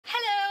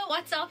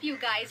What's up you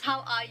guys?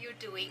 How are you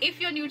doing? If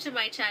you're new to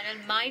my channel,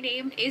 my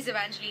name is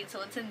Evangeline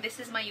Soans and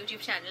this is my YouTube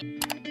channel.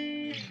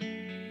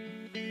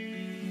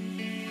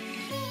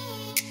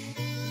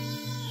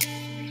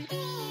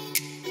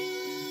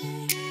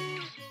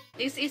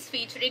 This is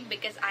featuring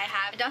because I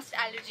have dust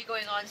allergy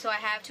going on, so I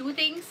have two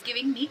things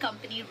giving me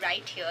company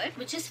right here,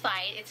 which is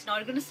fine. It's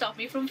not going to stop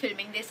me from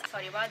filming this.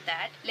 Sorry about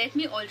that. Let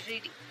me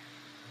already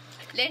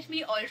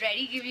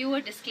give you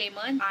a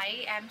disclaimer.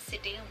 I am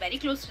sitting very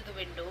close to the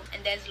window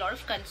and there's a lot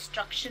of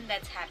construction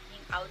that's happening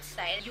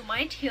outside. You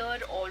might hear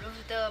all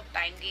of the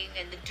banging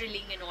and the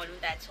drilling and all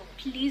of that, so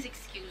please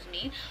excuse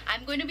me.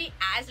 I'm going to be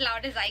as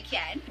loud as I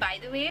can. By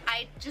the way,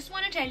 I just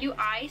want to tell you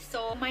I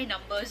saw my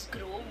numbers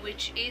grow,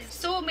 which is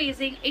so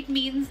amazing. It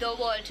means the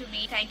world to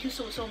me. Thank you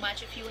so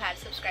much if you have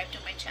subscribed to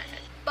my channel.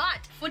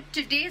 But for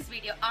today's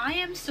video, I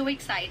am so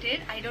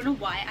excited. I don't know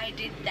why I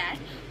did that,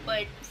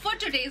 but for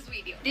today's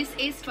video, this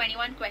is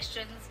 21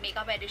 questions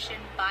makeup edition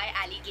by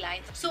Allie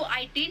Glines. So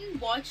I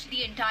didn't watch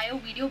the entire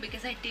video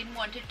because I didn't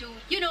want it to,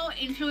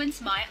 influence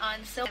my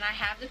answer. And I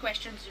have the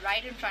questions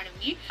right in front of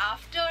me.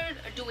 After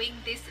doing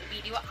this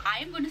video,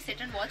 I'm going to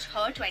sit and watch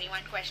her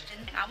 21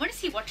 questions. I want to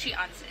see what she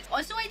answers.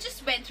 Also, I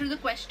just went through the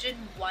question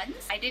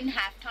once. I didn't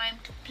have time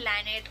to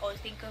plan it or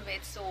think of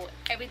it. So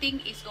everything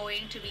is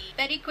going to be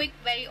very quick,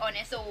 very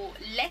honest. So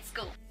let's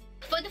go.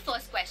 For the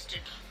first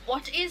question,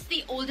 what is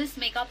the oldest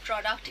makeup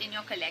product in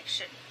your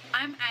collection?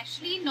 I'm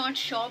actually not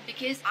sure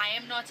because I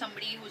am not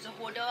somebody who's a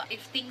hoarder.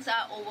 If things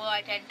are over,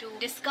 I tend to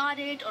discard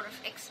it, or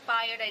if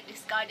expired, I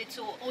discard it.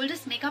 So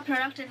oldest makeup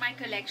product in my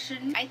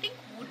collection, I think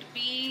would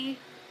be...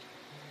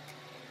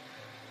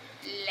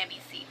 Let me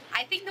see.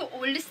 I think the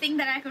oldest thing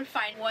that I could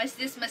find was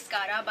this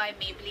mascara by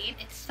Maybelline.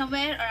 It's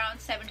somewhere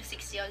around 7 to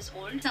 6 years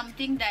old.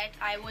 Something that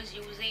I was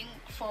using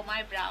for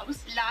my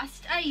brows.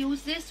 Last I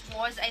used this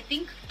was, I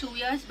think, 2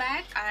 years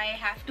back. I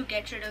have to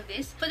get rid of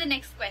this. For the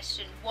next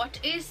question, what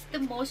is the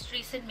most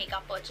recent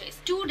makeup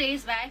purchase? 2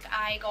 days back,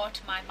 I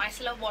got my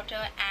micellar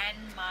water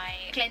and my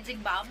cleansing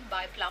balm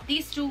by Plum.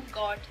 These two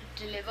got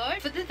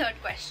delivered. For the third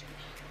question,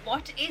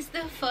 what is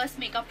the first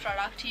makeup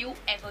product you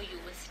ever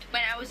used?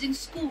 When I was in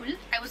school,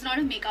 I was not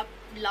a makeup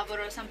lover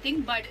or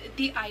something, but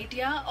the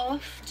idea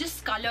of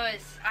just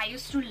colors, I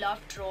used to love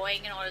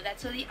drawing and all of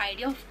that, so the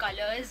idea of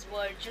colors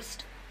were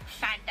just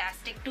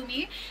fantastic to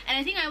me. And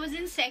I think I was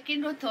in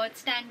 2nd or 3rd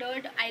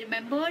standard. I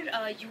remember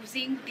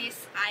using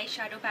this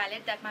eyeshadow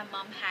palette that my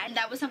mom had.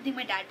 That was something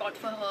my dad bought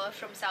for her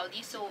from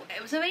Saudi. So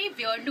it was a very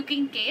weird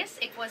looking case.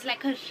 It was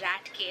like a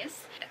rat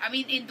case. I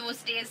mean, in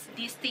those days,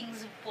 these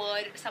things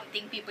were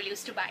something people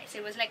used to buy. So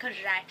it was like a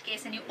rat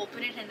case and you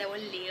open it and there were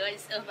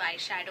layers of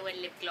eyeshadow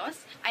and lip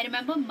gloss. I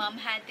remember mom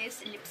had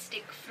this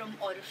lipstick from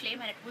Oriflame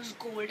and it was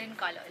golden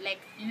color, like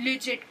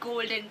legit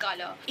golden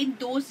color. In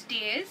those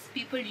days,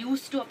 people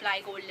used to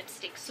apply gold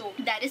lipstick, so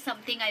that is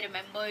something I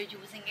remember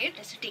using it,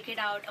 just to take it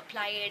out,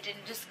 apply it and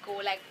just go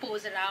like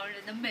pose around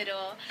in the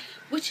mirror,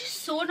 which is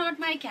so not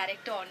my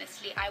character.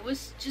 Honestly, I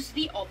was just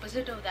the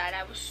opposite of that.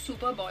 I was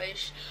super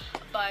boyish,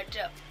 but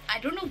I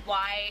don't know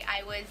why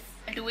I was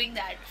doing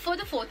that. For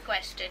the fourth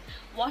question,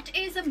 what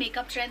is a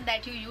makeup trend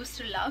that you used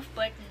to love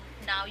but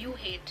now you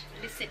hate?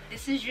 Listen,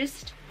 this is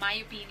just my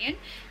opinion.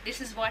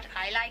 This is what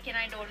I like and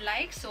I don't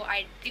like. So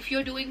if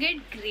you're doing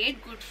it,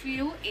 great, good for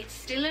you. It's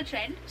still a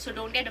trend, so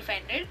don't get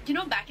offended.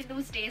 Back in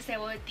those days, there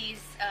were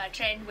these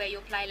trend where you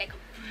apply like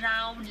a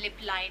brown lip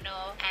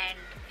liner and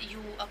you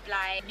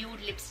apply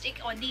nude lipstick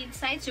on the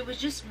inside, so it was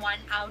just one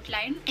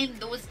outline. In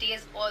those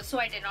days also,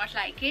 I did not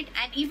like it.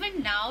 And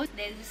even now,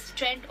 there's this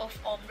trend of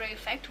ombre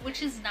effect,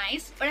 which is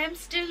nice, but I'm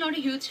still not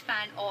a huge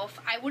fan of,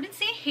 I wouldn't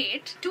say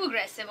hate, too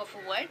aggressive of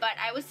a word, but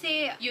I would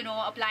say,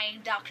 applying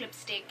dark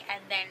lipstick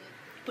and then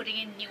putting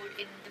in nude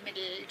in the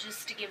middle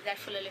just to give that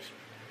fuller lift.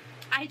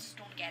 I just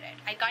don't get it.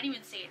 I can't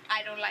even say it.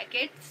 I don't like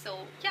it.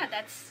 So yeah,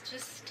 that's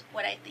just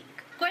what I think.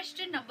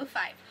 Question number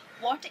 5.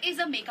 What is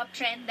a makeup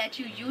trend that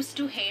you used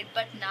to hate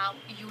but now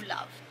you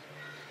love?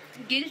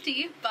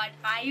 Guilty, but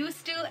I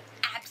used to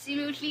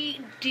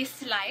absolutely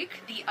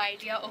dislike the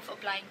idea of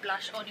applying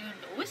blush on your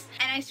nose,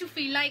 and I used to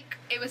feel like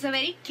it was a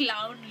very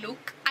clown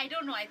look. I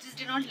don't know, I just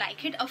did not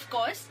like it. Of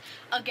course,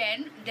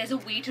 again, there's a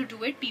way to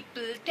do it.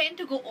 People tend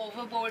to go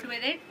overboard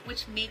with it,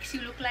 which makes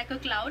you look like a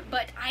clown,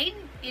 but I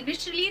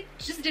initially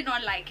just did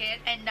not like it,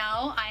 and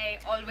now I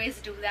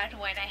always do that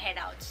when I head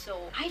out. So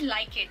I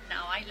like it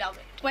now. I love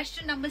it.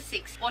 Question number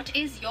 6. What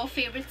is your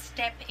favorite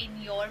step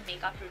in your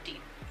makeup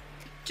routine?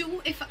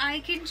 2, if I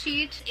can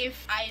cheat,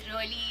 if I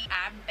really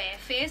am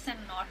barefaced and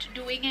not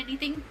doing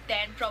anything,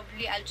 then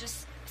probably I'll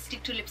just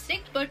stick to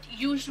lipstick, but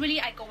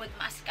usually I go with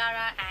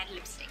mascara and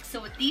lipstick.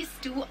 So these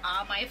two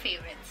are my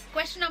favorites.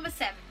 Question number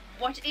 7.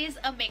 What is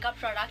a makeup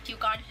product you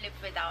can't live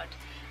without?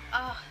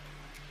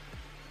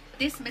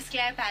 This Miss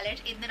Claire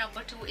palette in the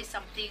number 2 is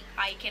something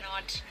I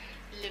cannot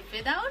live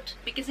without,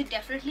 because it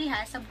definitely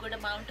has some good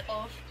amount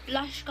of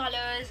blush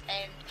colors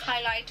and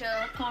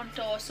highlighter,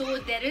 contour, so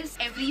there is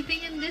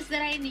everything in this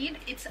that I need.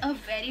 It's a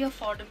very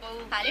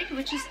affordable palette,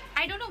 which is,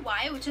 I don't know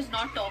why, which is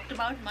not talked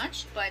about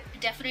much, but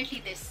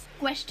definitely this.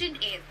 Question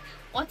 8.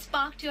 What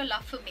sparked your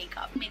love for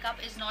makeup? Makeup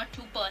is not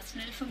too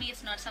personal for me.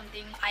 It's not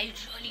something I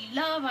really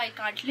love, I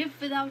can't live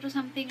without or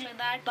something like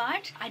that.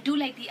 But I do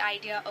like the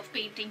idea of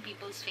painting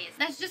people's face.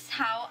 That's just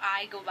how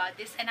I go about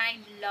this, and I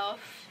love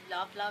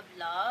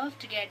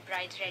to get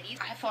brides ready.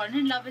 I have fallen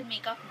in love with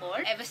makeup more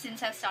ever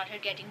since I've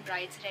started getting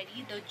brides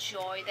ready. The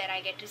joy that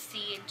I get to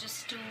see and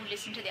just to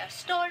listen to their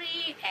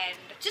story and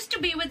just to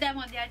be with them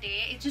on their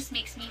day, it just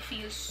makes me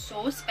feel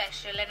so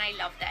special, and I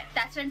love that.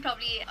 That's when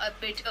probably a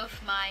bit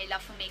of my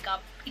love for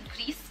makeup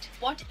increased.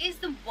 What is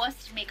the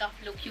worst makeup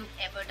look you've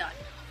ever done?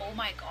 Oh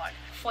my god.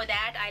 For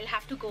that, I'll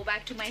have to go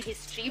back to my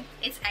history.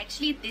 It's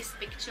actually this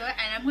picture,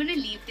 and I'm going to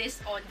leave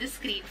this on the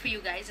screen for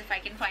you guys if I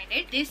can find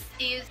it. This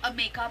is a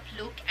makeup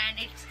look, and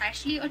it's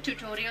actually a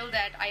tutorial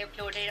that I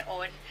uploaded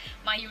on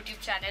my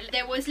YouTube channel.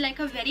 There was like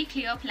a very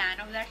clear plan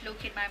of that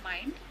look in my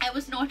mind. I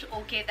was not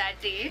okay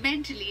that day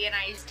mentally, and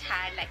I just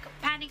had like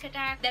a panic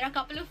attack. There are a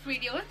couple of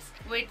videos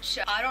which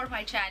are on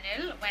my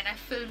channel when I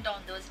filmed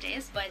on those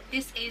days, but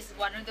this is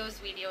one of those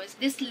videos.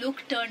 This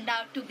look turned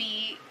out to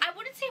be, I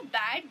wouldn't say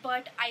bad,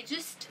 but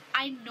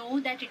I know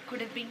that it could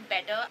have been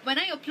better. When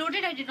I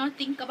uploaded, I did not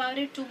think about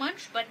it too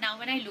much, but now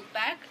when I look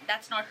back,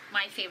 that's not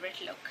my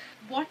favorite look.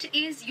 What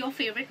is your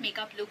favorite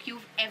makeup look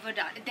you've ever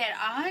done? There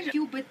are a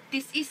few, but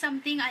this is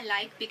something I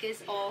like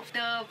because of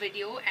the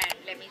video, and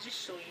let me just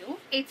show you.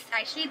 It's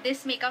actually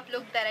this makeup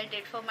look that I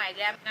did for my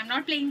glam. I'm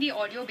not playing the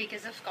audio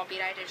because of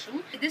copyright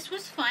issue. This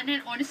was fun,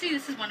 and honestly,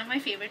 this is one of my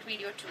favorite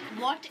videos too.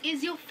 What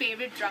is your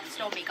favorite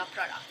drugstore makeup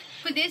product?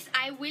 For this,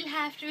 I will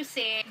have to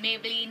say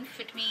Maybelline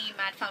Fit Me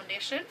Matte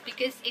Foundation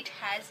because it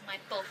has my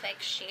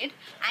perfect shade.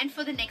 And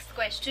for the next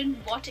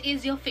question, what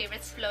is your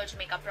favorite splurge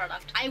makeup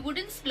product? I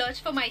wouldn't splurge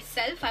for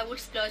myself, I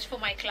would splurge for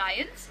my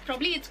clients.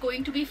 Probably it's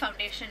going to be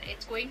foundation.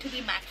 It's going to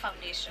be matte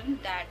foundation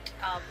that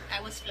I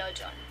will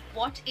splurge on.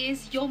 What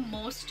is your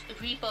most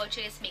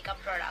repurchased makeup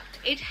product?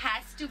 It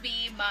has to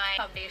be my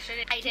foundation.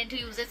 I tend to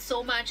use it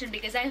so much, and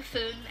because I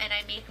film and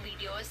I make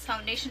videos,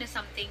 foundation is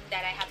something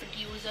that I happen to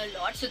use a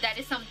lot. So that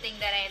is something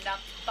that I end up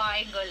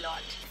buying a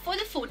lot. For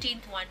the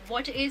 14th one,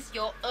 what is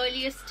your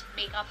earliest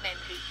makeup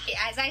memory?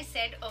 As I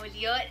said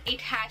earlier,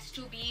 it has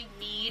to be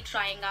me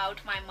trying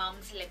out my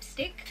mom's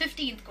lipstick.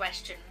 15th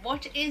question,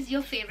 what is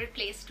your favorite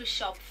place to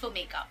shop for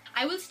makeup?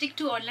 I will stick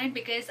to online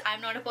because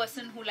I'm not a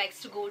person who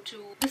likes to go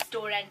to the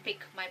store and pick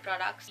my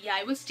products. Yeah,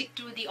 I will stick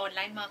to the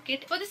online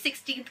market. For the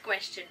 16th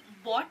question,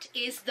 what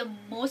is the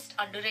most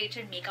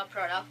underrated makeup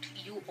product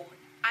you own?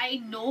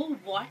 I know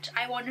what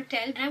I want to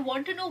tell, and I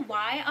want to know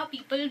why are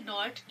people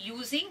not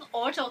using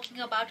or talking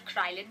about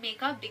Kryolan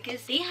makeup,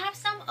 because they have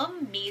some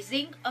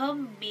amazing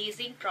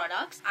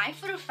products. I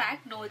for a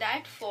fact know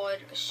that for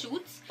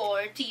shoots, for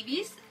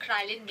TVs,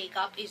 Kryolan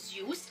makeup is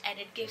used and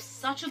it gives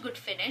such a good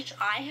finish.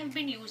 I have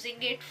been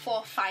using it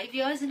for 5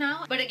 years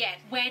now. But again,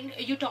 when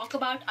you talk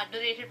about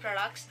underrated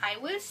products, I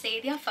will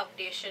say their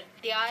foundation,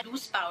 their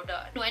loose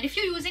powder. And if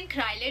you're using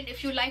Kryolan,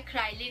 if you like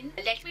Kryolan,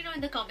 let me know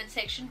in the comment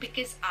section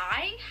because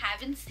I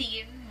haven't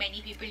seen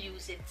many people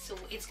use it, so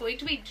it's going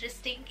to be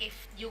interesting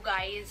if you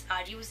guys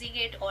are using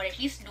it or at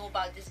least know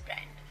about this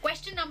brand.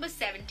 Question number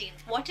 17,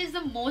 what is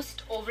the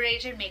most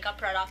overrated makeup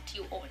product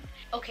you own?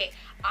 Okay,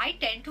 I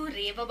tend to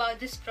rave about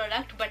this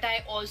product, but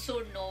I also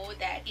know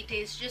that it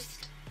is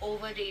just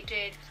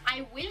overrated.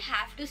 I will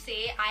have to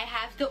say I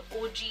have the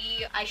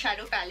OG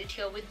eyeshadow palette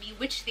here with me,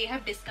 which they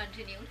have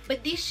discontinued,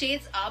 but these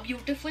shades are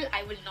beautiful.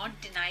 I will not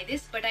deny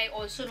this, but I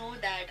also know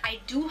that I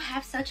do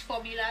have such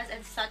formulas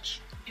and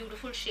such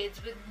beautiful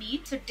shades with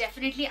me, so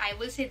definitely I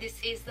will say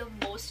this is the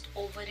most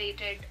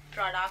overrated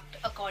product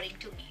according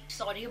to me.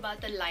 Sorry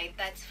about the light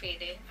that's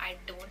fading. I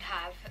don't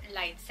have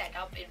light set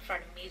up in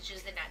front of me, it's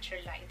just the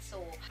natural light,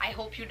 so I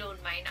hope you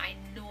don't mind. I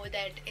know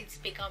that it's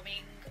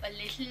becoming a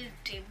little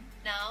dim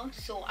now,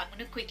 so I'm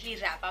gonna quickly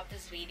wrap up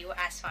this video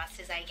as fast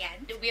as I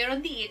can. We are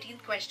on the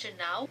 18th question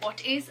now.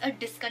 What is a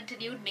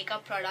discontinued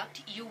makeup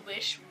product you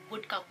wish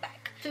would come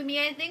back? For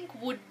me, I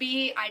think would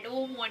be, I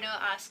don't want to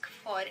ask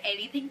for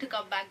anything to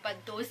come back, but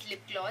those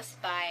lip gloss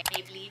by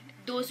Maybelline,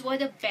 those were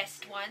the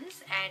best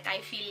ones, and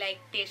I feel like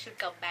they should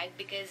come back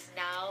because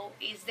now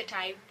is the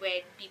time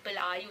when people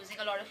are using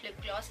a lot of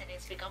lip gloss and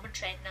it's become a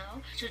trend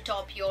now to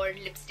top your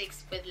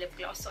lipsticks with lip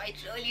gloss. So I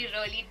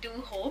really do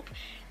hope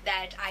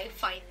that I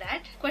find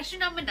that. Question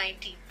number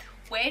 19.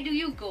 Where do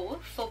you go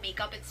for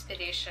makeup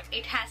inspiration?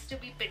 It has to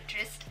be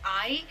Pinterest.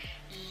 I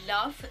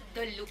love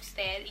the looks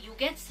there. You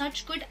get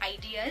such good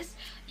ideas.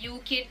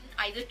 You can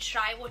either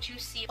try what you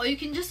see or you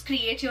can just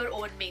create your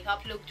own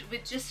makeup look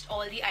with just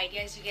all the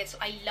ideas you get. So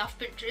I love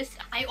Pinterest.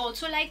 I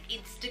also like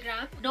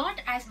Instagram.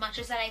 Not as much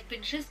as I like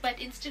Pinterest, but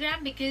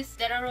Instagram because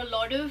there are a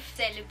lot of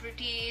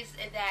celebrities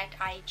that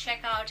I check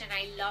out and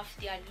I love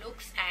their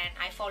looks and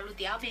I follow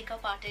their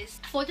makeup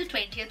artists. For the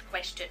 20th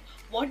question,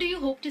 what do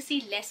you hope to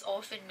see less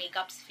of in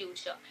makeup's future?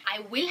 future. I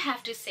will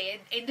have to say,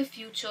 in the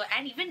future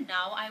and even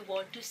now, I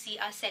want to see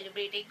us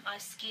celebrating our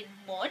skin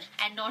more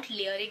and not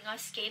layering our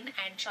skin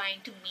and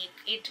trying to make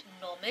it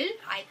normal.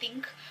 I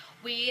think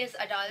we as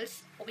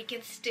adults, we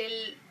can still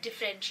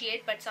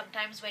differentiate, but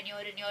sometimes when you're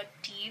in your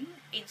teen,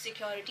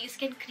 insecurities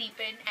can creep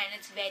in and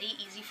it's very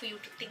easy for you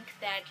to think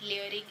that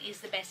layering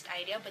is the best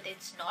idea, but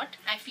it's not.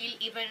 I feel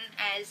even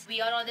as we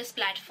are on this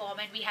platform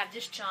and we have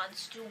this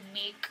chance to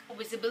make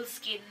visible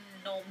skin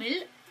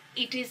normal,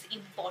 it is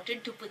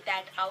important to put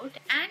that out.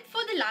 And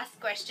for the last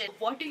question,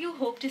 what do you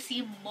hope to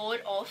see more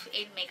of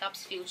in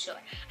makeup's future?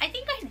 I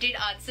think I did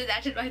answer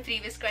that in my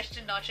previous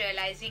question, not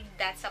realizing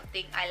that's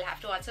something I'll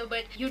have to answer.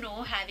 But you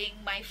know, having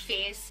my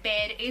face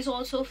bare is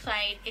also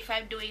fine. If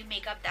I'm doing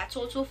makeup, that's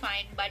also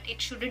fine, but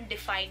it shouldn't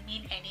define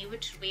me in any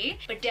which way.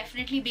 But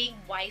definitely being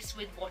wise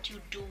with what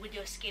you do with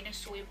your skin is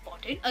so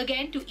important.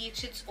 Again, to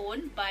each its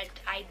own, but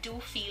I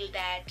do feel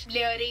that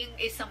layering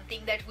is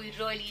something that we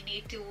really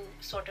need to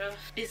sort of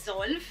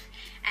dissolve,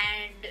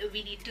 and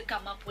we need to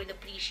come up with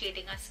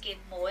appreciating our skin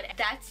more.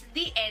 That's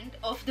the end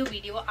of the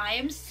video. I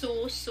am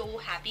so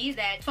happy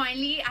that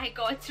finally I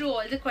got through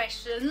all the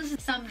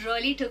questions. Some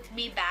really took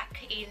me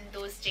back in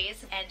those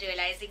days and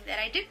realizing that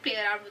I did play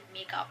around with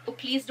makeup. So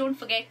please don't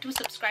forget to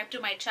subscribe to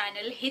my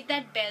channel, hit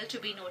that bell to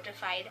be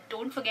notified.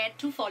 Don't forget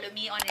to follow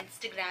me on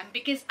Instagram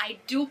because I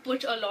do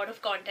put a lot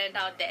of content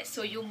out there,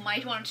 so you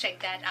might want to check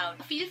that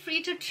out. Feel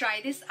free to try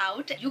this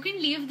out. You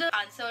can leave the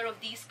answer of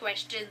these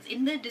questions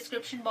in the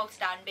description box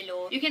down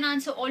below. You can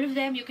answer all of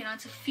them, you can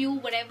answer few,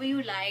 whatever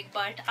you like,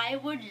 but I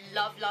would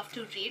love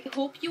to read.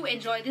 Hope you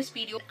enjoy this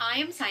video. I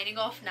am signing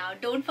off now.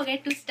 Don't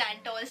forget to stand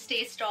tall,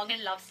 stay strong,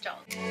 and love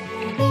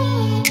strong.